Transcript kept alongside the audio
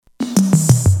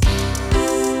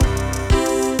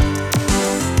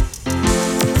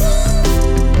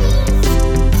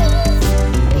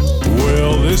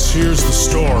a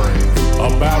story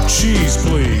about Cheese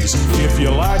Please. If you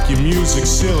like your music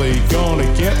silly, gonna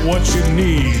get what you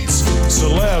need.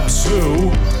 Celebs who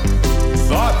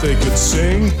thought they could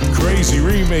sing, crazy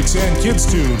remakes and kids'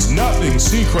 tunes, nothing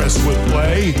Seacrest would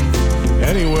play.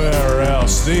 Anywhere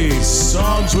else, these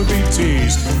songs would be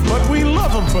teased, but we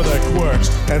love them for their quirks,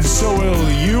 and so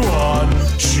will you on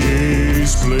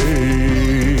Cheese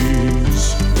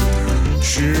Please.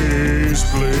 Cheese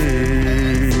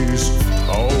Please.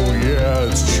 Oh yeah,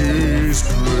 it's Cheese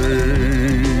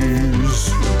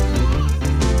Please.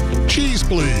 Cheese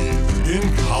Please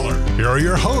in color. Here are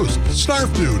your hosts,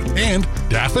 Snarf Dude and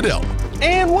Daffodil.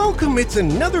 And welcome, it's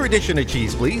another edition of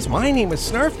Cheese Please. My name is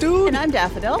Snarf Dude. And I'm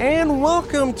Daffodil. And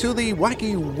welcome to the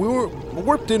wacky,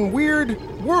 warped and weird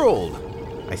world.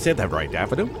 I said that right,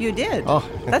 Daffodil? You did. Oh.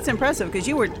 That's impressive, because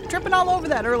you were tripping all over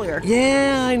that earlier.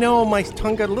 Yeah, I know, my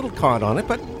tongue got a little caught on it,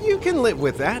 but you can live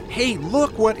with that. Hey,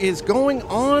 look what is going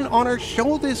on our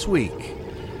show this week.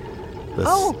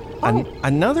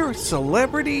 Another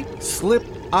celebrity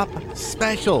slip-up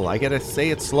special. I gotta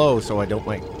say it slow so I don't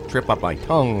trip up my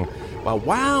tongue. But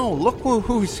wow, look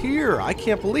who's here. I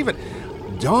can't believe it.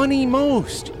 Donnie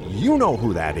Most. You know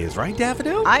who that is, right,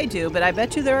 Daffodil? I do, but I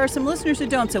bet you there are some listeners who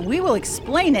don't, so we will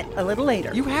explain it a little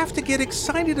later. You have to get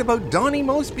excited about Donnie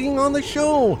Most being on the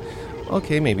show.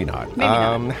 Okay, maybe not. Maybe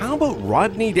not. How about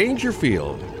Rodney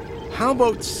Dangerfield? How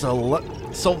about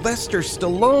Sylvester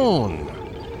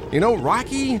Stallone? You know,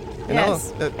 Rocky?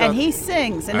 Yes, and he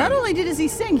sings. And not only did he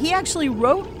sing, he actually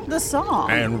wrote the song.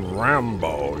 And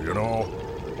Rambo, you know.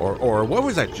 Or what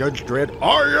was that, Judge Dredd?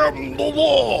 I am the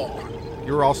law.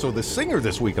 You're also the singer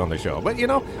this week on the show. But, you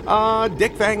know,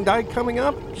 Dick Van Dyke coming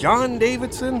up. John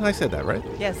Davidson. I said that, right?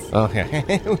 Yes.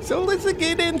 Okay. So let's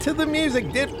get into the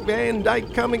music. Dick Van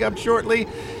Dyke coming up shortly.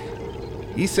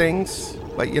 He sings.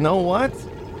 But you know what?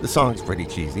 The song's pretty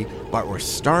cheesy. But we're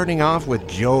starting off with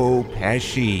Joe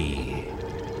Pesci.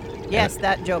 Yes,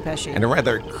 that Joe Pesci. And a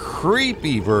rather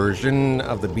creepy version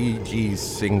of the Bee Gees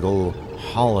single,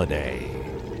 Holiday.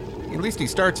 At least he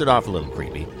starts it off a little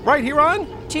creepy. Right here on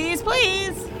Cheese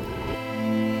Please.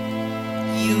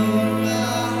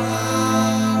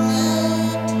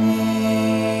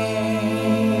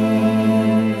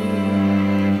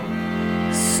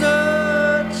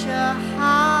 Such a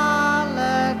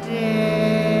holiday.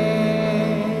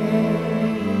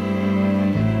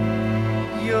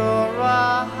 You're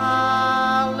a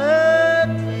holiday.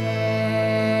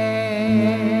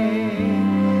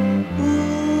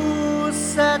 Ooh,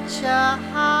 such a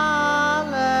holiday.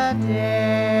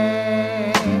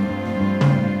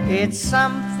 It's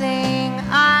something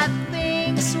I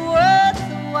think's worthwhile.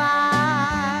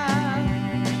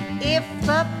 If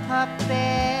the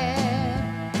puppet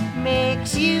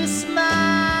makes you smile,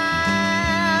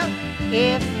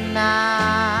 if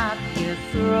not, you're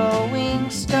throwing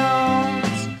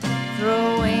stones,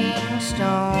 throwing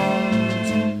stones,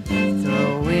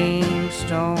 throwing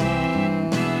stones.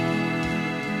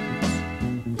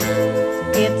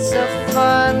 It's a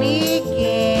funny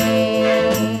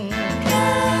game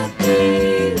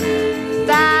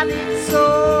that it's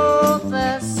all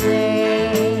the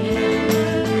same.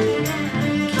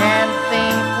 Can't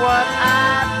think what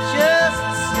I've just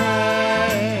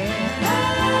said,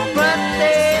 but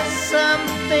there's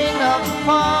something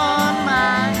upon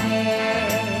my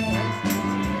head.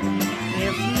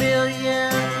 If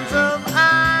millions of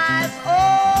eyes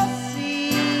all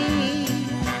see,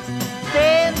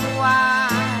 then why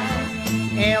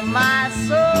am I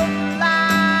so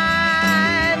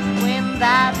blind when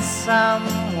that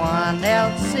someone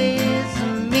else is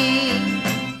me?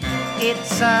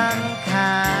 It's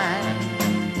unkind,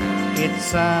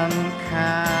 it's unkind.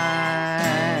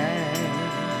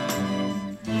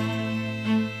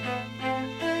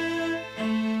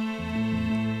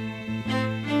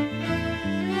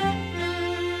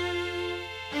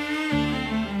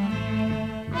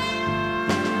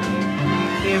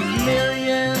 If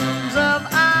millions of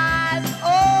eyes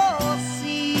all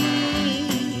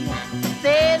see,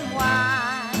 then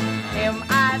why am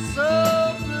I so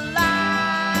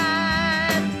blind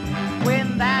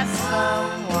when that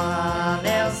someone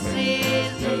else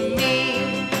is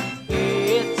me?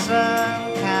 It's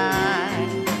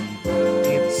unkind,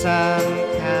 it's unkind.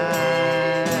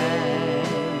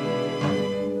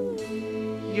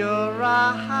 You're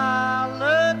a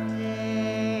holiday.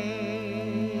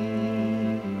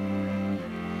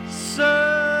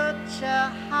 Such a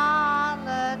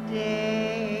holiday.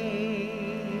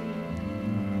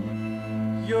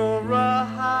 You're a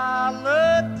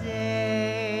holiday.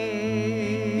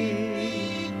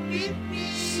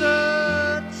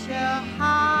 Such a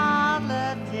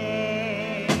holiday.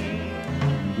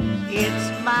 It's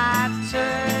my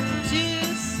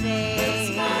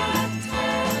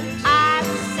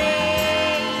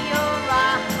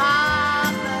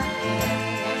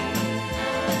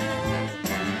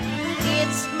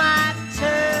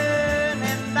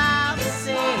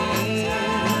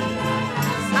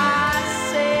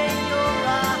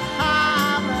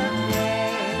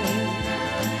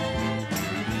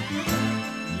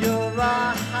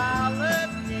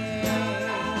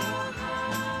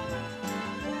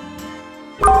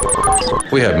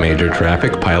We have major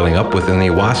traffic piling up within the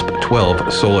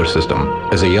WASP-12 solar system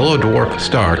as a yellow dwarf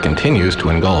star continues to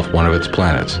engulf one of its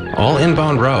planets. All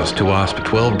inbound routes to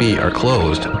WASP-12b are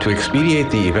closed to expedite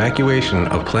the evacuation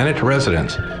of planet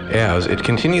residents as it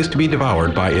continues to be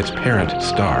devoured by its parent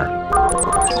star.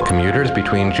 Commuters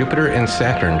between Jupiter and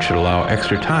Saturn should allow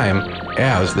extra time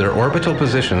as their orbital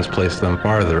positions place them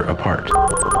farther apart.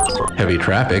 Heavy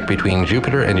traffic between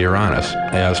Jupiter and Uranus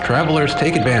as travelers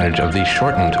take advantage of the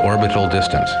shortened orbital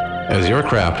distance. As your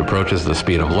craft approaches the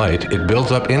speed of light, it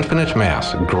builds up infinite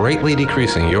mass, greatly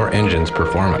decreasing your engine's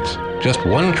performance. Just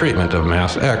one treatment of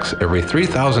mass X every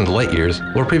 3,000 light years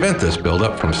will prevent this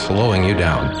buildup from slowing you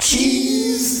down.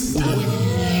 Cheese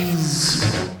Please.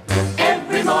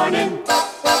 Every morning,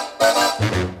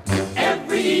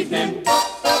 every evening,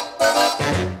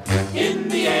 in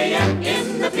the AM,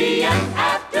 in the PM,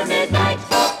 after midnight,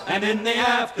 and in the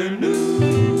afternoon.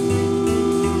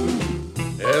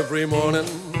 Every morning,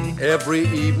 every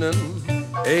evening,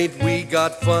 ain't we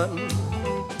got fun?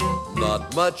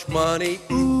 Not much money,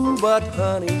 ooh, but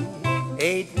honey,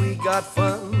 ain't we got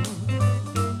fun?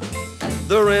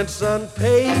 The rent's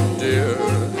unpaid, dear,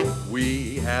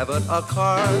 we haven't a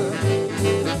car.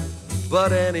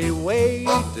 But anyway,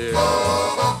 dear,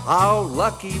 how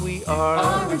lucky we are.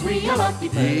 Aren't we a lucky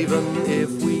pair? Even if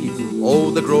we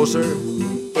owe the grocer,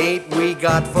 ain't we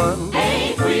got fun?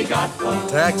 Ain't we got fun?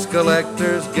 Tax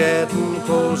collectors getting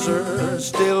closer,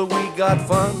 still we got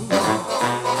fun.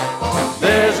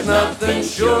 There's nothing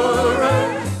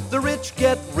surer. The rich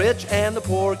get rich and the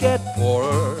poor get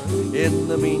poorer. In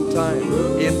the meantime,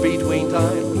 in between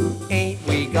time, ain't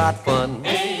we got fun?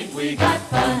 Ain't we got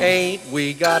fun? Ain't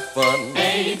we got fun?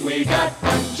 Ain't we got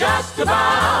fun? Just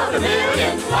about 1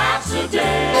 million laughs a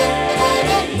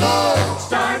day.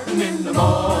 Starting in the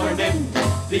morning,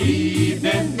 the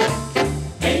evening,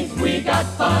 ain't we got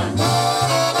fun?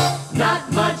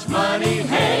 Not much money,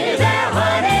 hey there,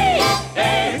 honey,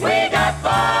 ain't we got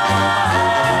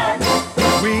fun?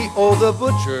 We owe the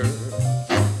butcher,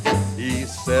 he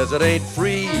says it ain't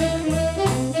free.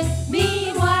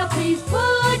 Meanwhile, please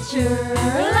put your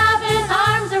loving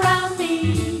arms around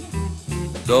me.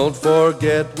 Don't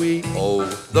forget we owe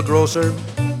the grocer.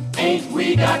 Ain't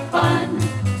we got fun?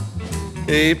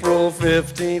 April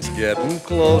 15th's getting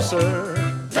closer.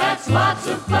 That's lots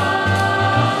of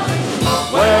fun.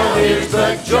 Well, here's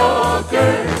the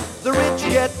joker. The rich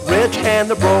get rich and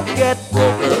the broke get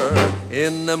broker.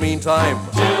 In the meantime,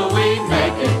 Till we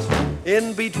make it,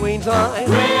 in between time,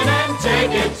 grin and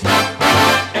take it.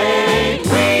 Ain't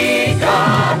we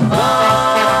got fun?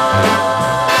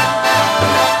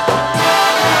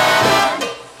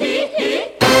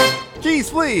 Geez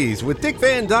Please with Dick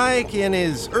Van Dyke in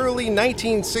his early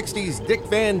 1960s Dick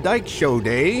Van Dyke Show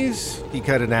days. He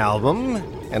cut an album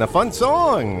and a fun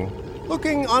song,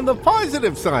 looking on the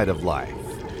positive side of life.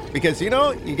 Because, you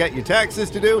know, you got your taxes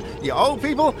to do, you owe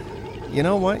people, you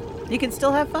know what? You can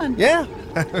still have fun. Yeah,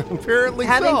 apparently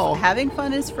so. Having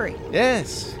fun is free.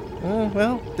 Yes.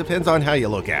 Well, depends on how you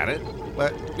look at it.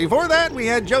 But before that, we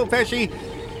had Joe Pesci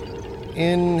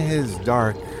in his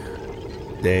dark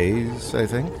days, I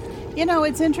think. You know,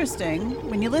 it's interesting.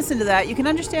 When you listen to that, you can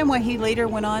understand why he later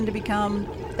went on to become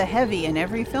the heavy in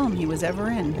every film he was ever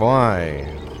in. Why?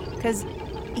 Because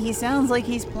he sounds like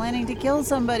he's planning to kill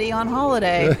somebody on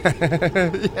holiday.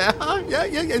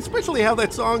 Yeah, especially how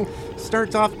that song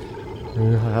starts off,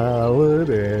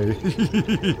 holiday.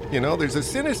 You know, there's a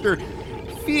sinister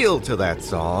feel to that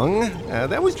song.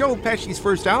 That was Joe Pesci's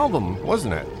first album,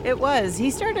 wasn't it? It was.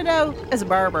 He started out as a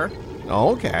barber,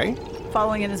 Okay.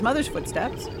 following in his mother's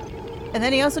footsteps. And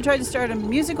then he also tried to start a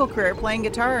musical career playing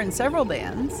guitar in several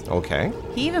bands. Okay.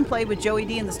 He even played with Joey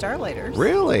D and the Starlighters.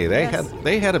 Really? Yes.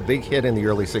 They had a big hit in the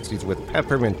early 60s with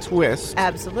Peppermint Twist.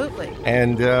 Absolutely.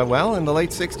 And, well, in the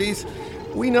late 60s,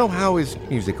 we know how his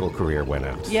musical career went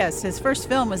out. Yes, his first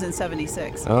film was in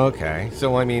 76. Okay.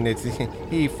 So, I mean,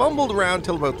 he fumbled around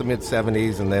till about the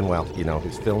mid-70s, and then, well, you know,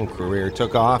 his film career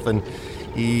took off, and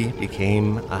he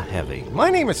became a heavy. My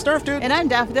name is Snarf Dude. And I'm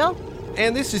Daffodil.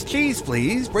 And this is Cheese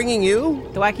Please, bringing you...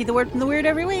 The Wacky, the Word from the Weird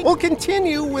every week. We'll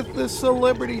continue with the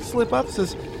celebrity slip-ups.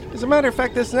 As a matter of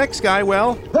fact, this next guy,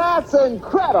 well... That's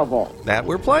incredible! That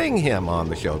we're playing him on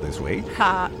the show this week.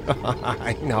 Ha.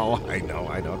 I know.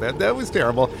 That was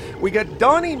terrible. We got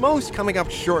Donnie Most coming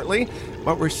up shortly,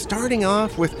 but we're starting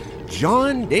off with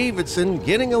John Davidson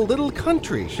getting a little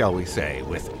country, shall we say,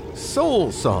 with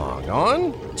Soul Song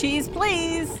on... Cheese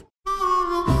Please.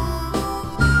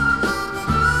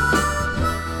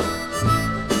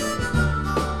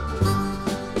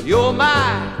 You're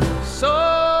my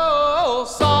soul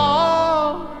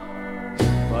song,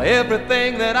 for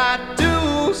everything that I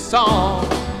do, song.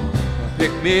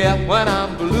 pick me up when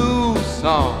I'm blue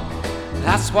song.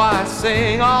 That's why I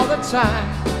sing all the time.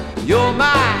 You're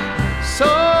my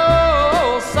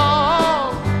soul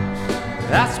song.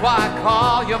 That's why I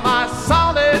call you my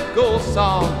solid gold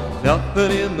song.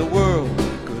 Nothing in the world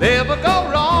could ever go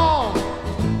wrong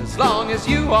as long as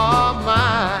you are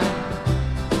mine.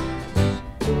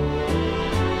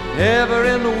 Never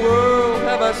in the world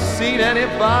have I seen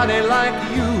anybody like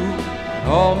you in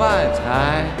all my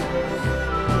time.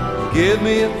 You give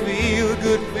me a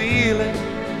feel-good feeling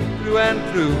through and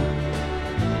through.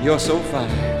 You're so fine.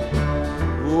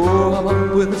 Oh, I'm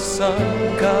up with the sun,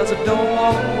 'cause I don't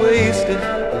want to waste it.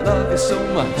 I love you so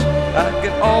much, I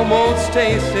can almost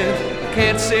taste it. I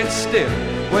can't sit still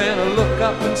when I look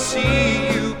up and see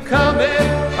you coming.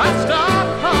 I start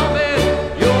humming.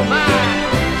 You're my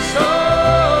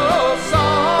soul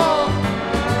song.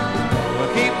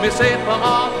 Keep me safe from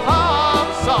all harm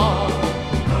song.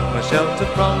 My shelter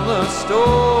from the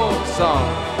storm song.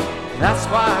 That's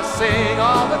why I sing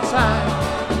all the time.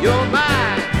 You're my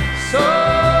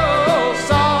soul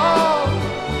song.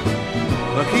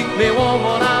 Keep me warm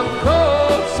when I'm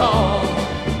cold song.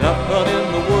 Nothing in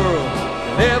the world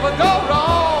can ever go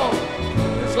wrong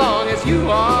as long as you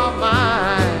are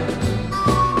mine.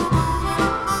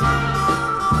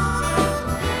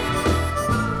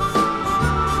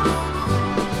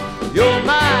 You're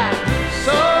my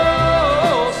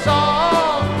soul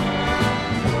song.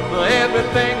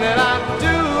 Everything that I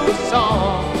do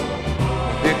song.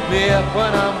 Pick me up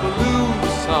when I'm blue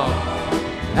song.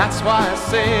 That's why I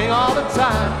sing all the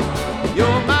time.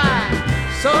 You're my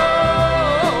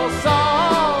soul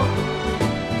song.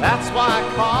 That's why I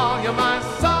call you my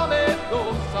solid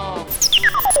gold song.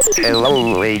 Hello,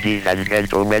 ladies and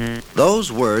gentlemen. Those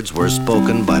words were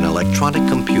spoken by an electronic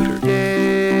computer.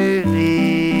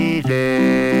 Daisy,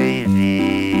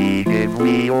 Daisy, give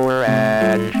me your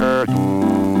answer too.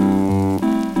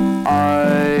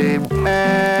 I'm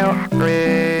half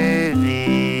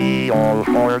crazy, all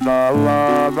for the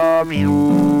love of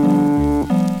you.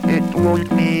 It won't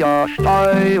be a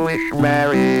stylish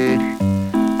marriage,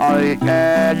 I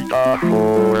can't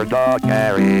afford a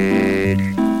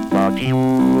carriage. But you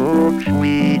look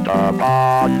sweet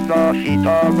upon the seat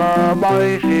of a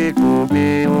bicycle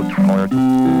built for two.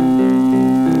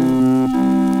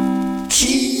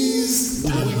 Cheese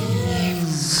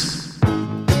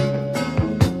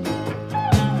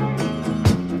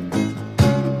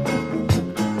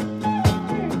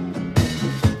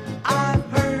I've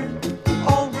heard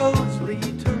all roads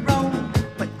lead to Rome,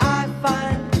 but I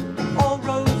find all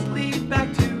roads lead back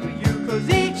to you. 'Cause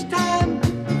each time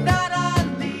that I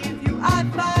leave you, I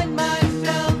find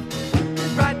myself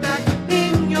right back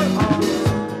in your arms.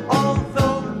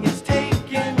 Although it's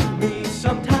taken me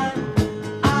some time,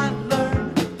 I've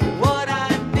learned what I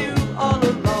knew all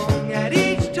along. At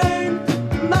each turn,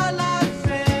 my life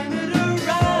centered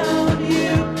around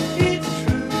you. It's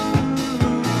true.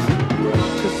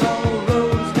 'Cause all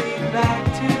roads lead back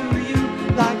to you,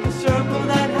 like a circle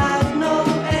that has no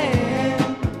end.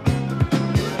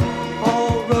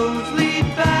 All roads lead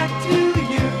back to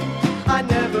you. I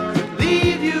never could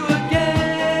leave you again.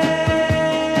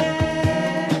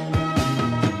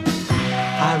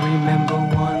 I remember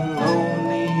one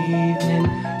lonely evening,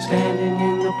 standing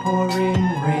in the pouring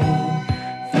rain,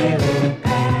 feeling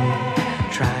pain,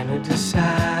 trying to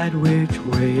decide which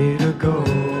way to go.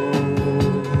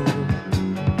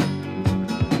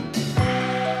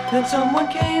 Then someone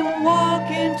came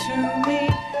walking to me,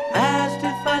 asked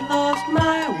if I'd lost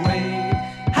my way.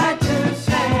 Had to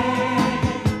say,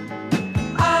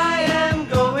 I am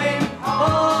going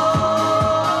home.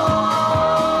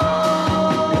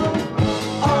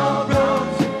 All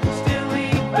roads still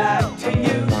lead back to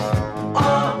you.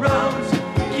 All roads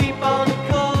keep on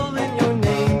calling your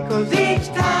name. 'Cause each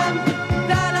time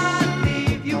that I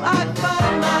leave you, I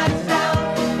find myself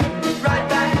right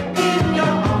back in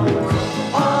your arms.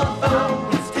 Although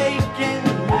it's taken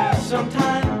me some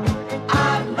time,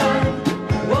 I've learned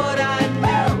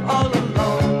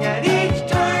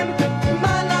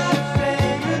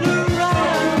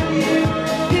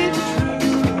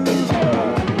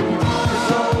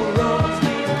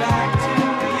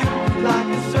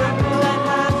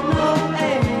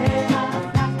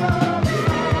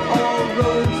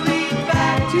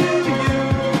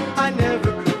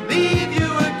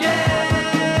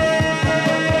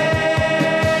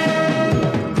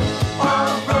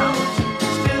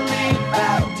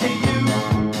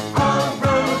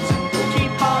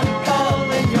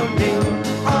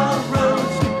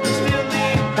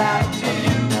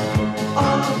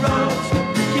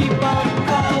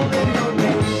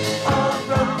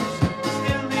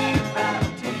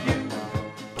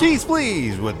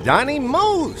Please with Donnie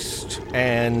Most.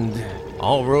 And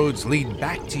all roads lead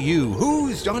back to you.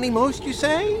 Who's Donnie Most, you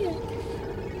say?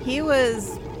 He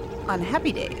was on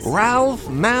Happy Days. Ralph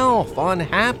Malph on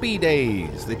Happy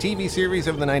Days, the TV series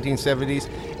of the 1970s.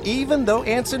 Even though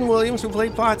Anson Williams, who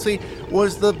played Potsy,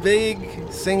 was the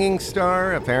big singing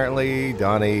star, apparently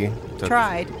Donnie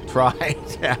Tried,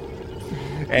 yeah.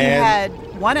 He had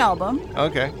one album.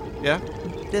 Okay, yeah.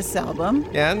 This album.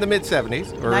 Yeah, in the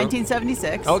mid-70s.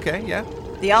 1976. Okay, yeah.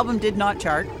 The album did not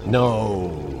chart. No.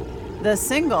 The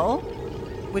single,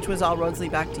 which was All Roads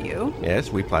Lead Back to You. Yes,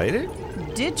 we played it.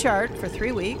 Did chart for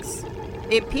 3 weeks.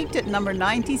 It peaked at number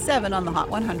 97 on the Hot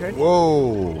 100.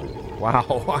 Whoa.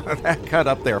 Wow, that cut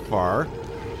up there far.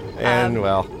 And,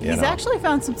 he's actually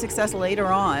found some success later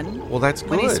on. Well, that's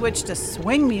good. When he switched to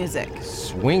swing music.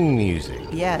 Swing music.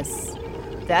 Yes.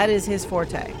 That is his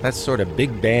forte. That's sort of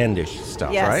big bandish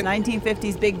stuff, yes, right?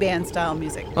 1950s big band style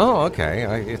music. Oh,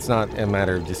 okay. It's not a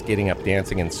matter of just getting up,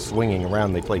 dancing, and swinging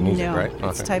around. They play music, no, right?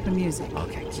 It's a type of music.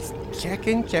 Okay, just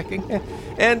checking.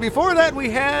 And before that, we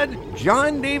had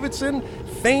John Davidson,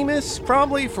 famous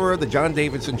probably for the John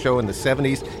Davidson Show in the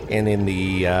 70s, and in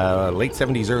the late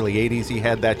 70s, early 80s, he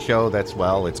had that show.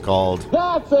 It's called...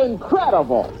 That's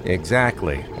incredible!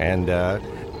 Exactly. And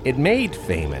it made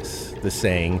famous the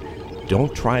saying,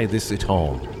 "Don't try this at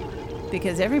home."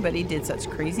 Because everybody did such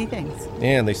crazy things.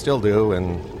 Yeah, and they still do,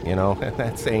 and,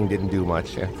 that saying didn't do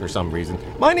much for some reason.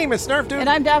 My name is Snarf Dude. And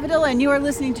I'm Daffodil, and you are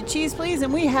listening to Cheese Please,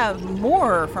 and we have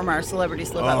more from our Celebrity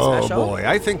Slip-Out special. Oh, boy.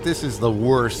 I think this is the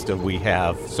worst that we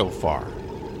have so far.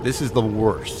 This is the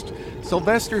worst.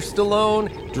 Sylvester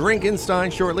Stallone,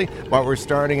 Drinkenstein shortly, but we're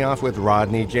starting off with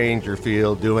Rodney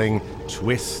Dangerfield doing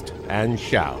Twist and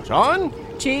Shout on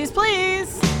Cheese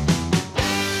Please.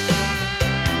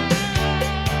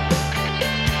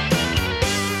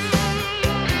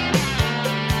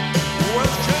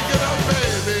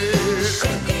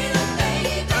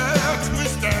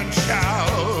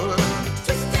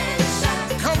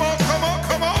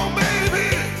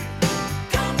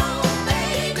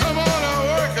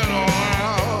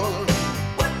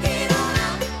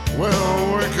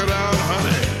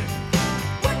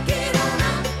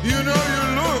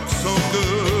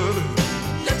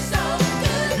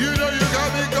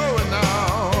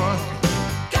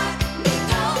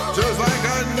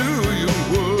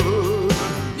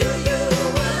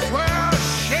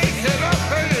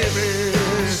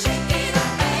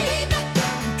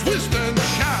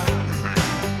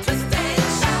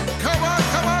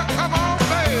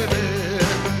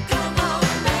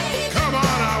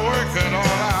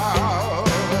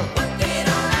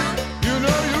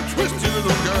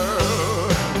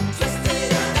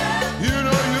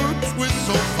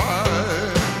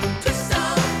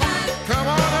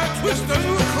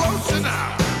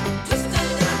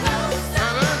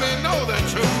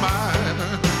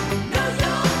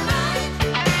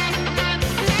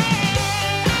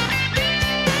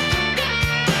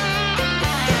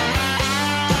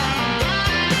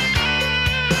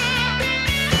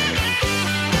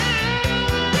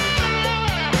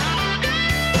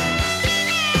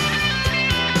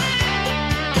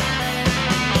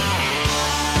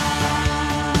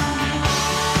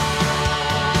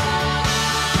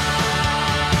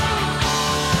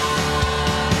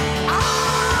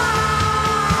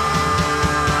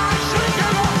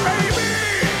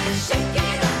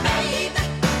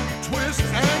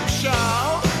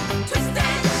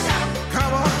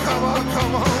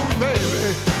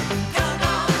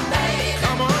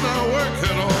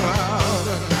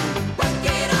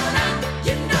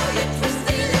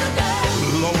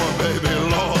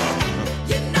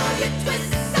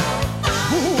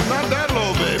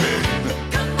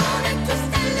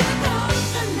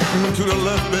 To the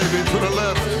left, baby, to the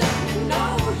left.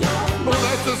 Oh,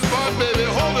 that's the spot, baby.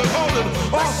 Hold it.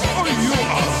 Oh, you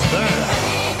are there.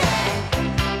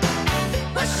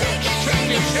 Shake it,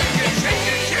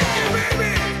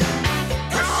 baby.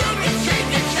 Come on and shake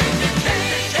it,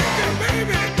 baby. Shake it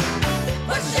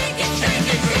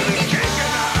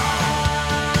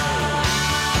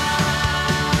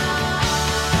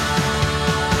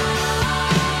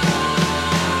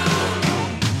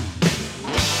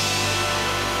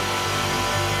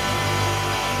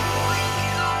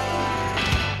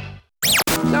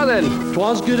Now then,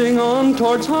 'twas getting on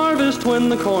towards harvest when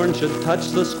the corn should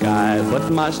touch the sky.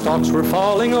 But my stalks were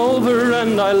falling over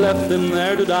and I left them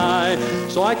there to die.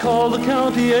 So I called the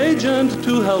county agent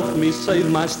to help me save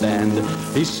my stand.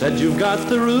 He said, you've got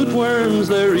the root worms,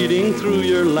 they're eating through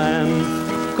your land.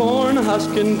 Corn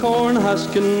huskin',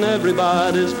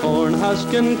 everybody's corn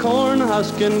huskin',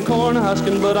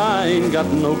 but I ain't got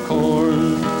no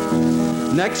corn.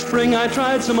 Next spring I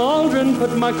tried some aldrin,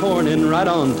 put my corn in right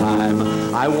on time.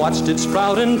 I watched it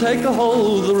sprout and take a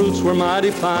hold, the roots were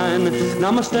mighty fine.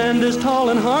 Now my stand is tall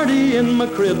and hardy, in my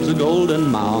crib's a golden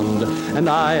mound. And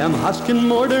I am husking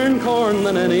more darn corn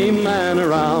than any man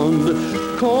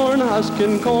around. Corn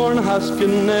husking,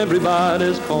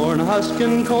 everybody's corn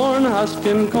husking, corn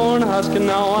husking, corn husking.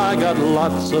 Now I got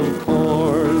lots of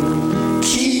corn.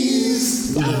 Cheese.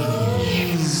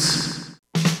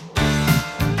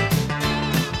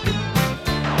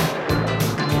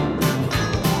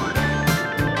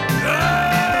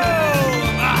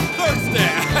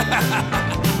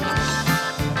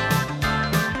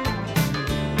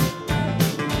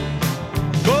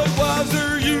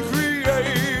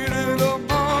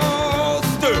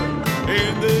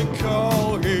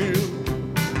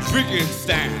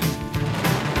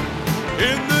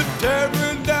 In the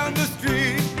tavern down the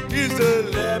street is a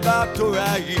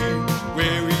laboratory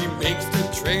where he makes the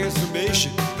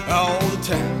transformation all the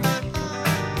time.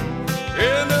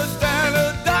 In the stand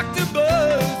of Dr.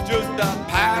 Buzz, just a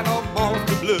pint of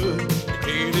monster blood,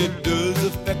 and it does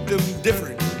affect them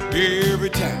different every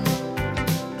time.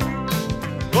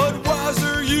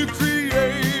 Budweiser, you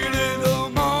created a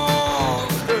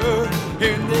monster,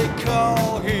 and they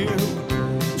call him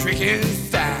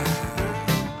Trickenstein.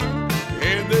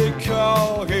 And they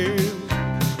call him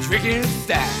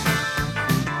Trickenstein.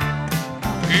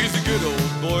 He's a good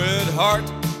old boy at heart,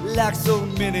 like so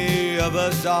many of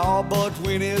us all, but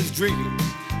when he's drinking,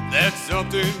 that's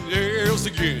something else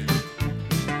again.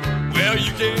 Well,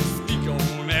 you can sneak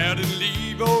on out and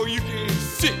leave, or you can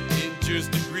sit and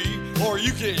just agree, or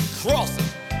you can cross him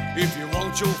if you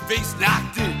want your face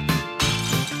knocked in.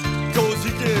 'Cause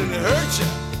he can hurt you,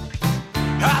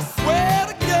 I swear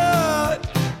to God,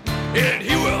 and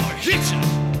he will hit you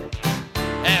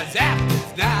as apt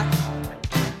as not.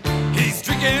 He's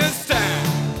Trickenstein,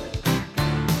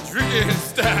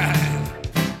 Trickenstein.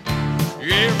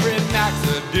 Every night's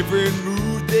a different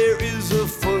mood, there is a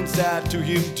fun side to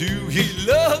him too. He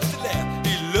loves to laugh,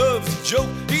 he loves to joke,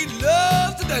 he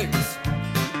loves to dance.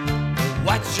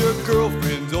 Watch your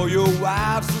girlfriends or your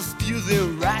wives will steal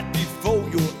them right before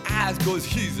your eyes, 'cause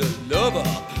he's a lover,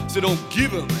 so don't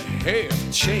give him a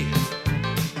half chance.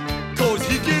 'Cause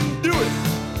he can do it,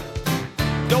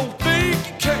 don't think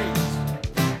he can't.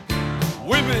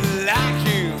 Women like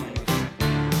him,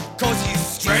 'cause he's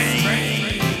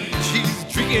strange, he's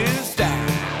Trickenstein.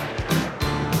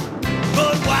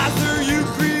 Budweiser, you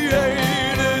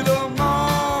created a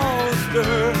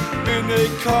monster, and they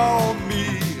call me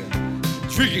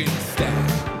Trickenstein.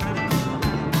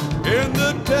 In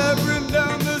the tavern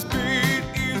down the street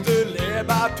is the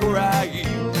laboratory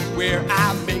where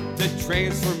I make the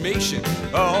transformation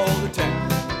all the time.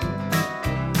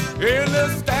 In the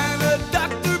stand of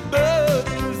Dr. Buzz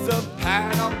is a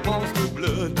pint of monster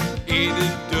blood, and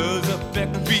it does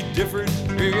affect me different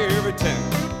every time.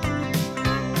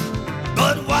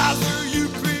 Budweiser, you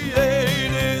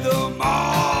created a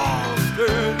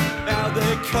monster, now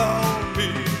they call me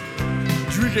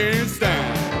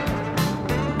Trickenstein.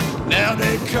 Now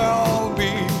they call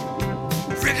me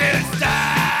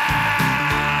Trickenstein.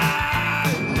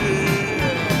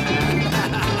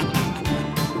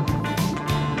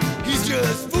 He's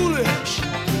just foolish.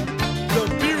 The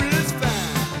beer is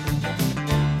fine.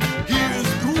 He is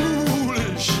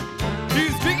ghoulish.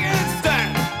 He's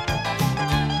Trickenstein.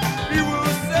 He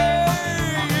will say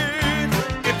it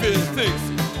if he thinks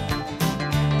it.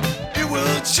 It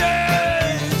will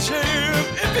change him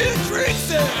if he drinks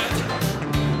it.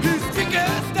 He's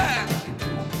Trickenstein.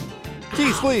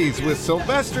 Cheese Please with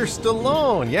Sylvester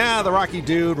Stallone. Yeah, the Rocky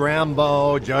Dude,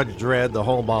 Rambo, Judge Dredd, the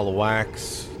whole ball of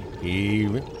wax. He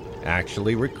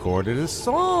actually recorded a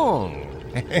song.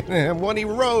 And what he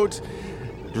wrote,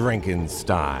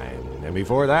 Drinkenstein. And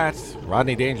before that,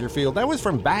 Rodney Dangerfield. That was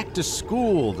from Back to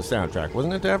School, the soundtrack,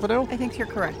 wasn't it, Daffodil? I think you're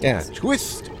correct. Yeah, yes.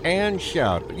 Twist and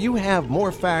Shout. But you have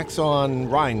more facts on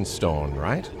Rhinestone,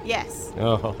 right? Yes.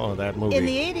 Oh, that movie. In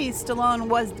the 80s, Stallone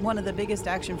was one of the biggest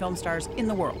action film stars in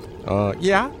the world.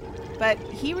 Yeah. But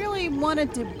he really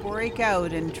wanted to break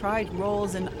out and tried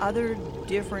roles in other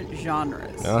different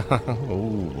genres.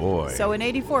 Oh, boy. So in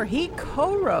 84, he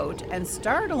co-wrote and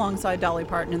starred alongside Dolly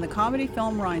Parton in the comedy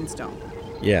film Rhinestone.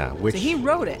 Yeah, So he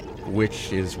wrote it.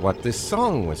 Which is what this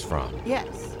song was from.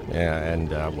 Yes. Yeah, and,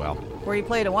 well, Where he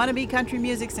played a wannabe country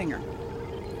music singer.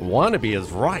 wannabe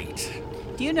is right.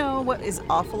 Do you know what is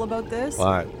awful about this?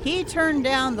 What? He turned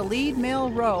down the lead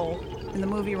male role in the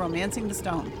movie Romancing the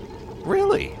Stone.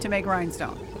 Really? To make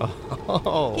Rhinestone.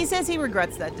 Oh. He says he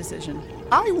regrets that decision.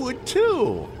 I would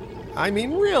too. I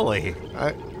mean, really.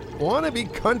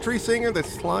 Wannabe country singer,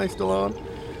 that's Sly Stallone?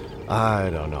 I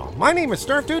don't know. My name is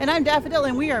Snarf Dude. And I'm Daffodil,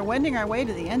 and we are wending our way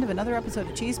to the end of another episode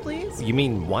of Cheese Please. You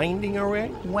mean winding our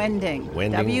way? Wending.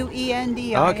 Wending.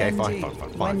 W-E-N-D-I-N-G. Okay,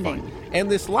 fine.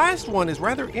 And this last one is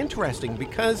rather interesting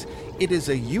because it is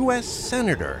a U.S.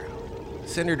 Senator,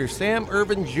 Senator Sam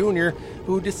Ervin Jr.,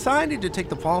 who decided to take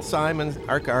the Paul Simon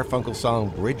Art Garfunkel song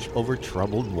Bridge Over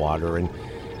Troubled Water and,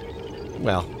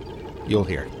 well, you'll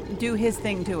hear. Do his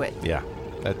thing to it. Yeah.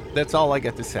 That's all I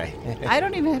got to say. I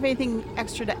don't even have anything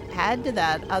extra to add to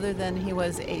that other than he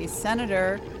was a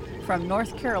senator from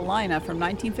North Carolina from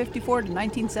 1954 to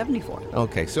 1974.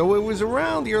 Okay, so it was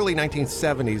around the early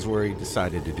 1970s where he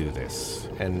decided to do this.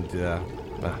 And,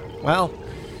 well,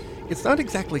 it's not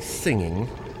exactly singing.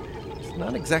 It's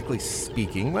not exactly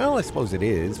speaking. Well, I suppose it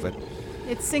is, but...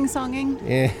 It's sing-songing?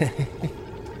 Yeah.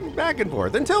 Back and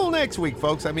forth. Until next week,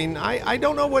 folks. I mean, I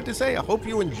don't know what to say. I hope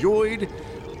you enjoyed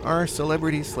our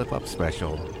Celebrity Slip-Up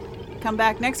special. Come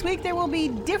back next week. There will be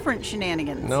different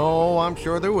shenanigans. No, I'm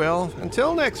sure there will.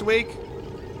 Until next week,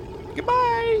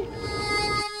 goodbye.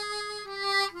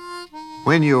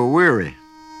 When you're weary,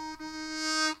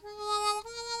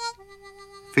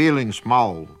 feeling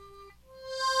small,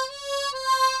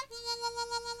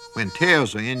 when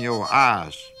tears are in your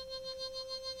eyes,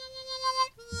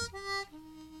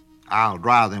 I'll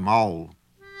dry them all.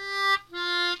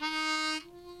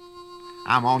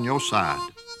 I'm on your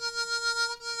side.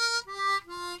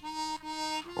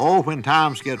 Oh, when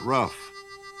times get rough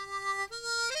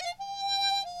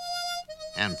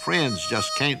and friends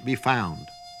just can't be found,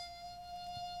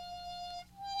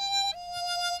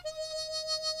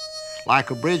 like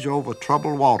a bridge over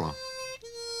troubled water,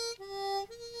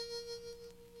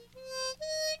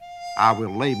 I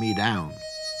will lay me down.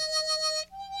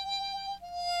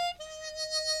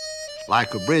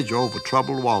 Like a bridge over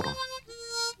troubled water,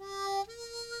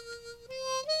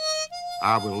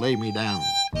 I will lay me down.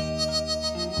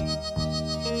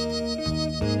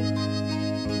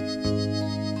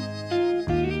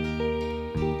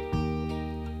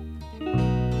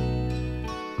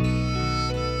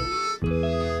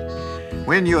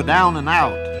 When you're down and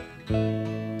out,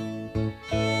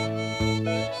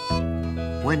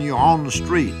 when you're on the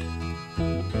street,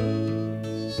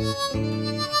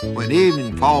 when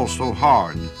evening falls so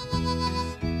hard,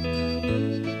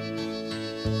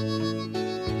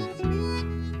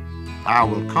 I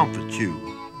will comfort you.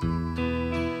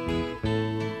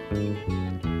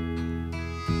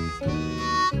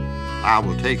 I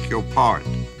will take your part.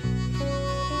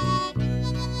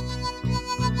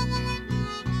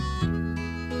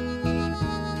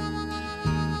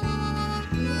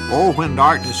 Oh, when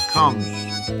darkness comes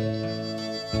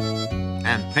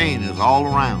and pain is all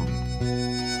around,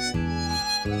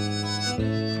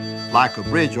 like a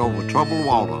bridge over troubled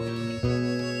water,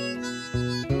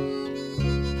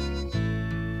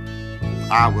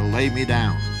 I will lay me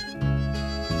down.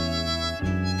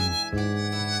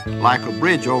 Like a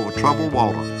bridge over troubled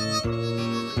water,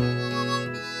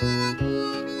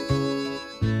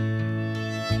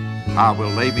 I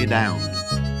will lay me down.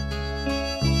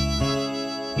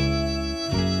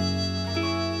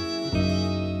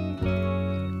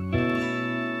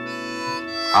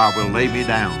 I will lay me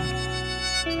down.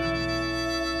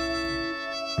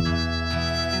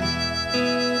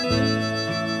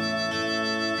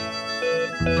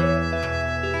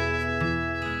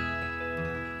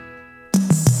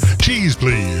 Cheese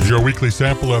Please, your weekly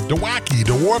sample of DeWacky,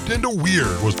 DeWarped, and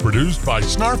DeWeird was produced by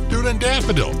Snarf Dude and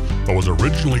Daffodil, but was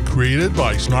originally created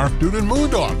by Snarf Dude and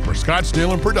Moondog for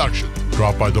Scottsdale and Production.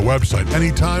 Drop by the website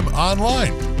anytime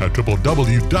online at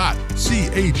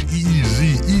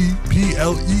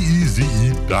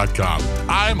www.cheezepleeze.com.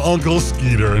 I'm Uncle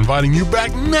Skeeter, inviting you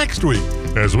back next week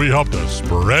as we help to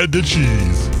spread the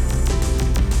cheese.